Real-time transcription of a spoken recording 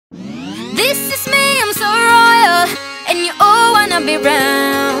This is me, I'm so royal, and you all wanna be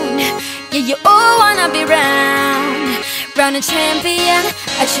round. Yeah, you all wanna be round. Round a champion,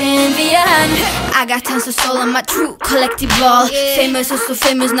 a champion. I got tons of soul, I'm a true collectible. Famous, also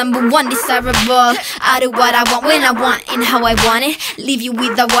famous, #1 desirable. I do what I want, when I want, and how I want it. Leave you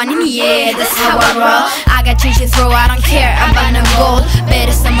with the one, and yeah, that's how I roll. I got change to throw, I don't care about no gold.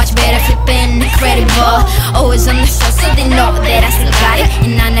 Better, so much better, flipping incredible. Always on the show, so they know that I still got it.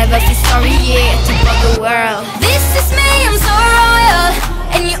 And I never feel sorry, yeah, to blow the world. This is me, I'm so royal,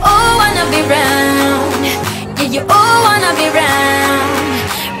 and you all wanna be round. Yeah, you all wanna be round.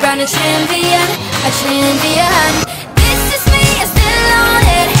 Round a champion, a champion. This is me, I'm still on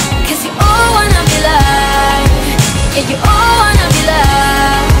it, cause you all wanna be loved. Yeah, you all wanna be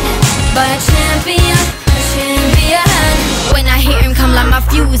loved by a champion, a champion. When I hear him come like my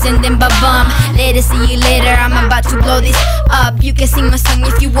fuse and then ba-bum. Later, see you later, I'm about to blow this up. You can sing my song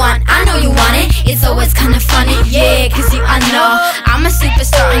if you want, I know you want it. It's always kinda funny, yeah, cause I know I'm a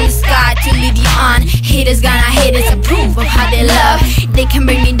superstar in the sky to lead you on. Haters gonna hate us, approve of how they love. They can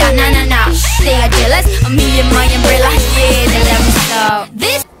bring me down, nah, nah, nah. They are jealous of me and my umbrella, yeah, they love me so.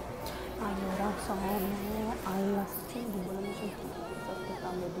 This Allora, sono alla stazione, sto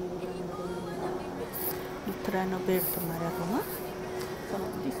aspettando il treno per tornare a Roma. Sono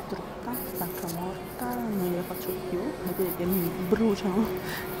distrutta, stanca, morta, non gliela faccio più, vedete che mi bruciano.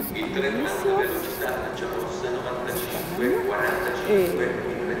 Il treno a velocità giacosa 95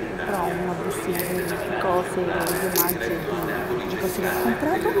 però ho una bustina di cose, di omaggi, di cose che ho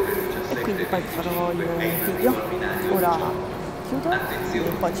comprato e quindi poi farò il video. Ora chiudo e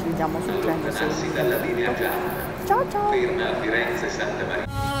poi ci vediamo sul treno se ciao ciao.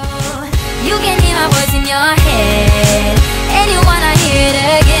 you can hear my voice in your head, and you wanna hear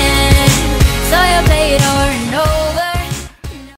it again, so you play it over and